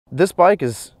This bike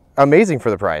is amazing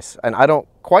for the price, and I don't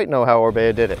quite know how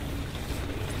Orbea did it.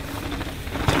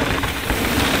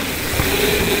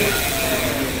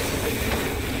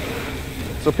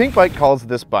 So Pink Bike calls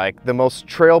this bike the most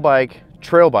trail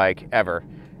bike ever,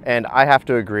 and I have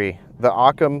to agree. The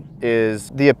Occam is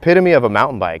the epitome of a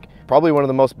mountain bike, probably one of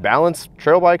the most balanced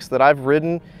trail bikes that I've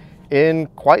ridden in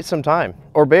quite some time.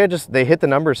 Orbea they hit the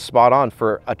numbers spot on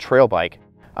for a trail bike.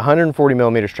 140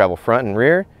 millimeters travel front and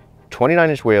rear,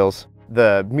 29-inch wheels.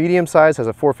 The medium size has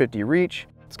a 450 reach.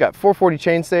 It's got 440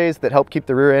 chainstays that help keep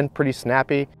the rear end pretty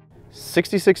snappy.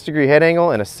 66-degree head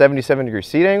angle and a 77-degree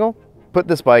seat angle put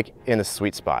this bike in the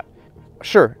sweet spot.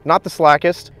 Sure, not the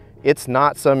slackest. It's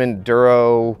not some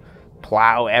enduro,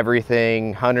 plow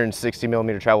everything, 160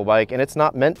 millimeter travel bike, and it's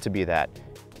not meant to be that.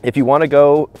 If you want to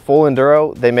go full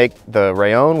enduro, they make the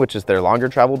Rayon, which is their longer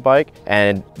traveled bike,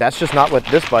 and that's just not what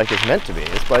this bike is meant to be.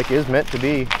 This bike is meant to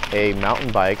be a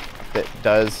mountain bike that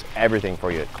does everything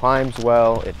for you. It climbs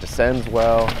well, it descends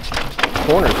well,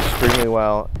 corners extremely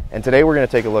well, and today we're going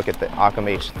to take a look at the Occam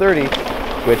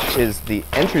H30, which is the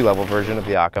entry-level version of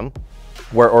the Occam,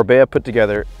 where Orbea put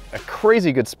together a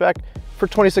crazy good spec for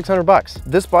 2,600 bucks.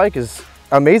 This bike is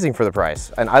amazing for the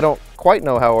price, and I don't quite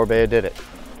know how Orbea did it.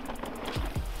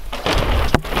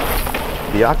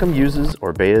 The Occam uses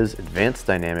Orbea's advanced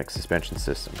dynamic suspension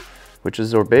system, which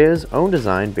is Orbea's own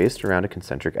design based around a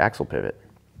concentric axle pivot.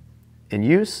 In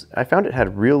use, I found it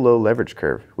had real low leverage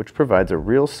curve, which provides a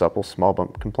real supple small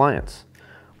bump compliance.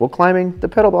 While climbing, the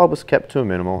pedal bob was kept to a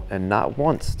minimal, and not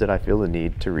once did I feel the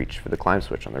need to reach for the climb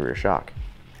switch on the rear shock.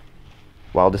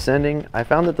 While descending, I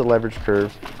found that the leverage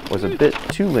curve was a bit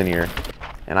too linear,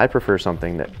 and I prefer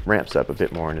something that ramps up a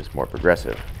bit more and is more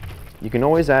progressive. You can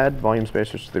always add volume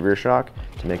spacers to the rear shock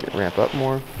to make it ramp up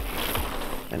more,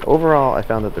 and overall I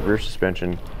found that the rear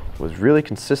suspension was really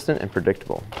consistent and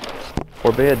predictable.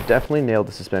 Orbea definitely nailed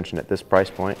the suspension at this price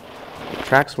point. It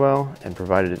tracks well and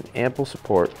provided an ample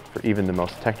support for even the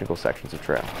most technical sections of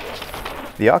trail.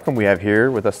 The Occam we have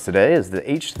here with us today is the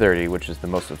H30, which is the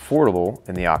most affordable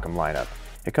in the Occam lineup.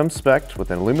 It comes spec'd with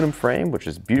an aluminum frame, which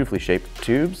is beautifully shaped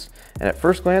tubes, and at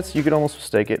first glance you could almost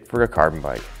mistake it for a carbon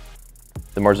bike.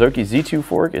 The Marzocchi Z2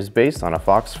 fork is based on a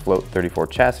Fox Float 34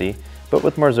 chassis, but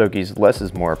with Marzocchi's less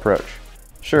is more approach.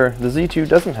 Sure, the Z2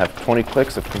 doesn't have 20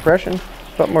 clicks of compression,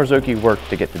 but Marzocchi worked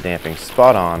to get the damping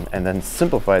spot on and then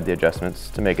simplified the adjustments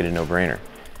to make it a no-brainer.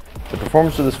 The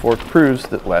performance of this fork proves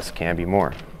that less can be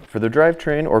more. For the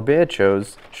drivetrain, Orbea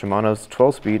chose Shimano's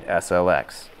 12-speed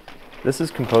SLX. This is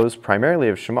composed primarily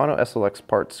of Shimano SLX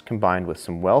parts combined with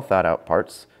some well-thought-out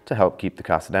parts to help keep the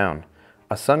cost down.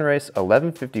 A Sunrace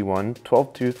 1151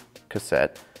 12-tooth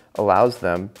cassette allows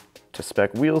them to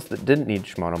spec wheels that didn't need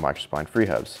Shimano microspline free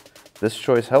hubs. This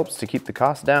choice helps to keep the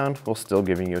cost down while still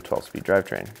giving you a 12-speed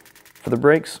drivetrain. For the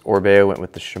brakes, Orbea went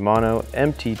with the Shimano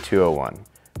MT201,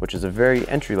 which is a very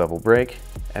entry-level brake,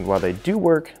 and while they do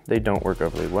work, they don't work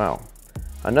overly well.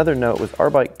 Another note was our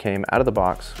bike came out of the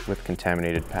box with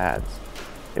contaminated pads.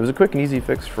 It was a quick and easy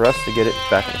fix for us to get it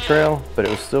back on the trail, but it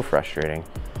was still frustrating.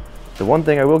 The one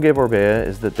thing I will give Orbea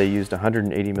is that they used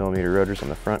 180mm rotors on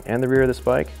the front and the rear of this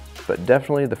bike, but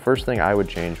definitely the first thing I would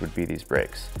change would be these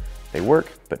brakes. They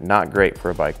work, but not great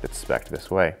for a bike that's spec'd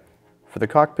this way. For the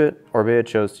cockpit, Orbea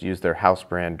chose to use their house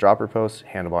brand dropper post,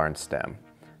 handlebar, and stem.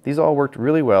 These all worked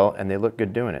really well and they look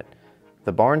good doing it.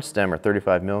 The bar and stem are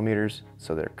 35mm,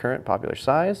 so their current popular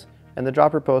size, and the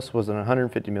dropper post was an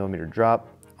 150mm drop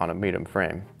on a medium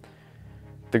frame.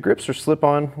 The grips are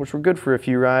slip-on, which were good for a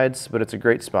few rides, but it's a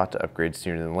great spot to upgrade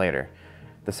sooner than later.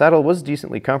 The saddle was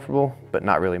decently comfortable, but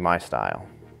not really my style.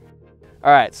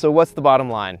 All right, so what's the bottom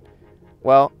line?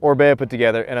 Well, Orbea put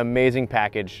together an amazing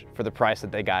package for the price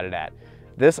that they got it at.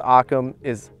 This Occam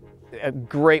is a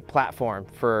great platform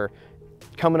for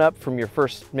coming up from your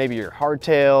first, maybe your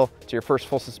hardtail, to your first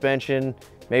full suspension.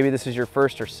 Maybe this is your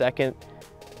first or second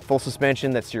full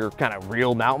suspension that's your kind of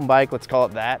real mountain bike, let's call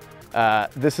it that.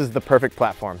 This is the perfect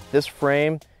platform. This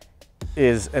frame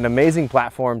is an amazing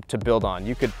platform to build on.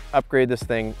 You could upgrade this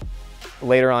thing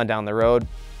later on down the road.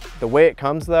 The way it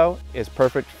comes though is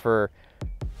perfect for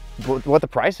what the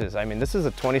price is. I mean, this is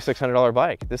a $2,600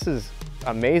 bike. This is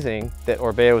amazing that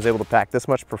Orbea was able to pack this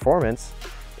much performance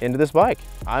into this bike.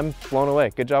 I'm blown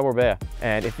away. Good job, Orbea.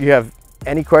 And if you have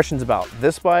any questions about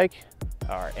this bike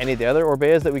or any of the other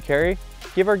Orbeas that we carry,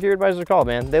 give our gear advisor a call,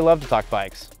 man. They love to talk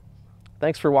bikes.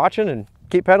 Thanks for watching and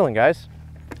keep pedaling, guys.